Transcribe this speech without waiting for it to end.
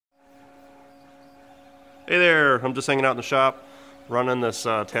Hey there, I'm just hanging out in the shop, running this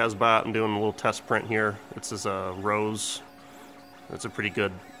Tazbot and doing a little test print here. This is a rose. It's a pretty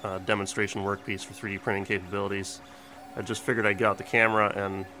good demonstration workpiece for 3D printing capabilities. I just figured I'd get out the camera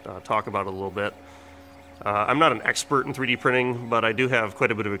and talk about it a little bit. I'm not an expert in 3D printing, but I do have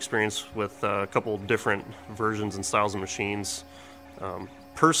quite a bit of experience with a couple different versions and styles of machines.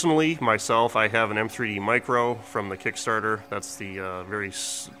 Personally, myself, I have an M3D Micro from the Kickstarter. That's the very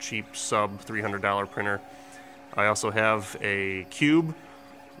cheap sub $300 printer. I also have a Cube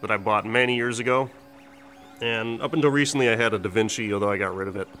that I bought many years ago. And up until recently I had a DaVinci, although I got rid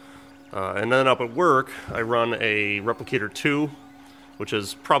of it. And then up at work, I run a Replicator 2, which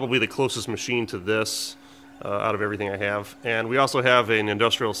is probably the closest machine to this out of everything I have. And we also have an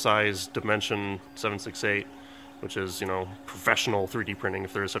industrial size Dimension 768, which is, you know, professional 3D printing,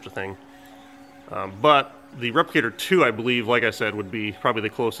 if there is such a thing. But the Replicator 2, I believe, like I said, would be probably the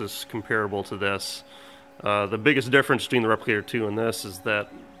closest comparable to this. The biggest difference between the Replicator 2 and this is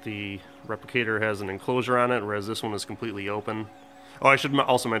that the Replicator has an enclosure on it, whereas this one is completely open. Oh, I should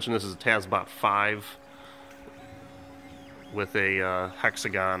also mention this is a Tazbot 5 with a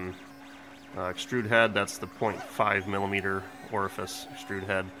hexagon extrude head. That's the 0.5 millimeter orifice extrude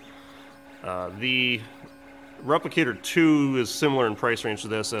head. The Replicator 2 is similar in price range to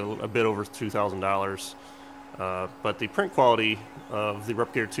this, a bit over $2,000. But the print quality of the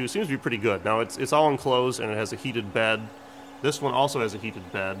Replicator 2 seems to be pretty good. Now it's all enclosed and it has a heated bed. This one also has a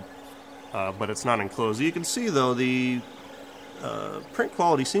heated bed, but it's not enclosed. You can see though the print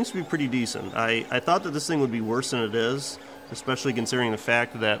quality seems to be pretty decent. I thought that this thing would be worse than it is, especially considering the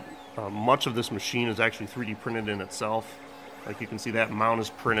fact that much of this machine is actually 3D printed in itself. Like you can see that mount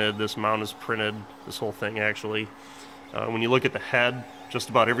is printed, this mount is printed, this whole thing actually. When you look at the head, just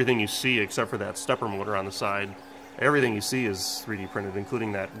about everything you see except for that stepper motor on the side, everything you see is 3D printed,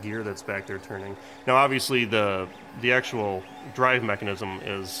 including that gear that's back there turning. Now obviously the actual drive mechanism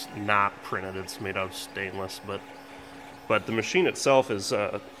is not printed, it's made out of stainless, but the machine itself is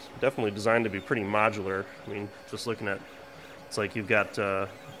definitely designed to be pretty modular. I mean, just looking at, it's like you've got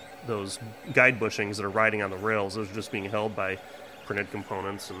those guide bushings that are riding on the rails, those are just being held by printed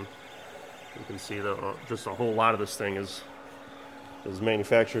components, and you can see that just a whole lot of this thing is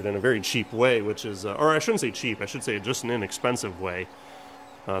manufactured in a very cheap way, which is, or I shouldn't say cheap, I should say just an inexpensive way,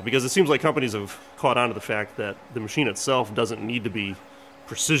 because it seems like companies have caught on to the fact that the machine itself doesn't need to be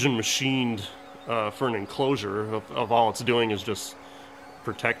precision machined for an enclosure. Of all it's doing is just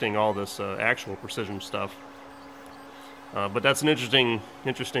protecting all this actual precision stuff. But that's an interesting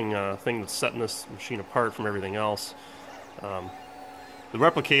thing that's setting this machine apart from everything else. The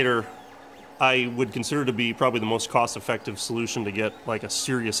Replicator I would consider to be probably the most cost-effective solution to get like a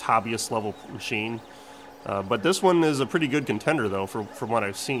serious hobbyist level machine. But this one is a pretty good contender though, from what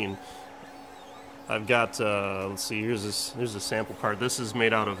I've seen. I've got, let's see, here's the sample part. This is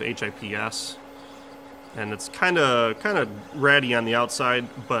made out of HIPS, and it's kind of ratty on the outside,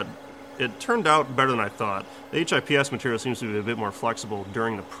 but it turned out better than I thought. The HIPS material seems to be a bit more flexible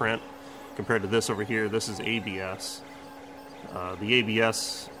during the print compared to this over here. This is ABS. The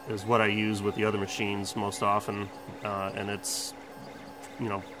ABS is what I use with the other machines most often, and it's, you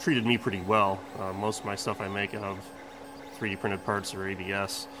know, treated me pretty well. Most of my stuff I make out of 3D printed parts are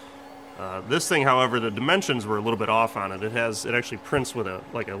ABS. This thing, however, the dimensions were a little bit off on it. It actually prints with a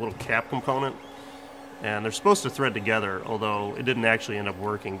little cap component, and they're supposed to thread together, although it didn't actually end up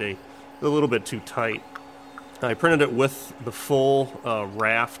working. They're a little bit too tight. I printed it with the full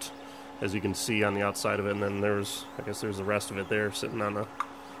raft, as you can see on the outside of it, and then I guess there's the rest of it there sitting on the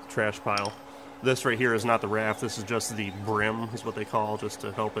trash pile. This right here is not the raft, this is just the brim, is what they call, just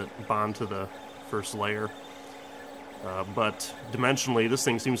to help it bond to the first layer. But dimensionally, this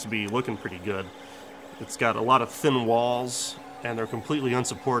thing seems to be looking pretty good. It's got a lot of thin walls, and they're completely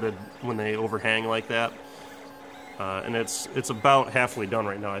unsupported when they overhang like that. And it's about halfway done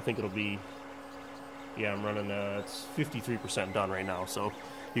right now. I think it'll be, yeah, I'm running, it's 53% done right now, so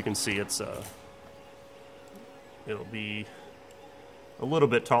you can see it'll be a little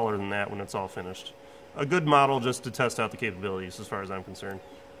bit taller than that when it's all finished. A good model just to test out the capabilities as far as I'm concerned.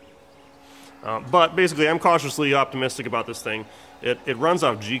 But basically I'm cautiously optimistic about this thing. It runs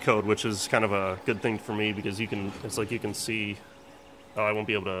off G-code, which is kind of a good thing for me because it's like you can see, oh, I won't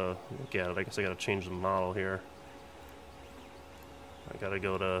be able to look at it. I guess I gotta change the model here. I gotta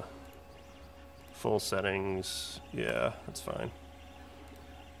go to full settings. Yeah, that's fine.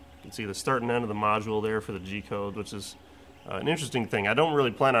 You can see the start and end of the module there for the G-code, which is an interesting thing. I don't really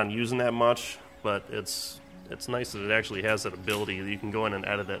plan on using that much, but it's nice that it actually has that ability that you can go in and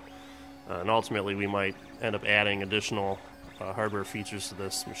edit it. And ultimately we might end up adding additional hardware features to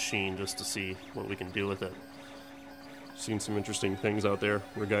this machine just to see what we can do with it. Seen some interesting things out there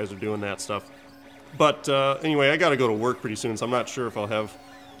where guys are doing that stuff. But anyway, I got to go to work pretty soon, so I'm not sure if I'll have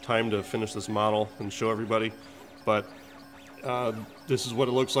time to finish this model and show everybody. But this is what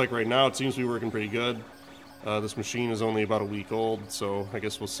it looks like right now. It seems to be working pretty good. This machine is only about a week old, so I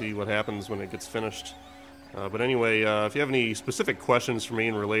guess we'll see what happens when it gets finished. But anyway, if you have any specific questions for me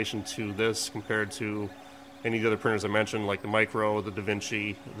in relation to this compared to any of the other printers I mentioned, like the Micro, the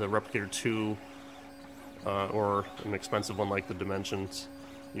DaVinci, the Replicator 2, or an expensive one like the Dimensions,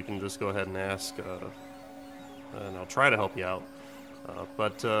 you can just go ahead and ask, and I'll try to help you out.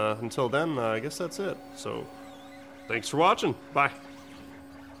 But until then, I guess that's it. So, thanks for watching. Bye.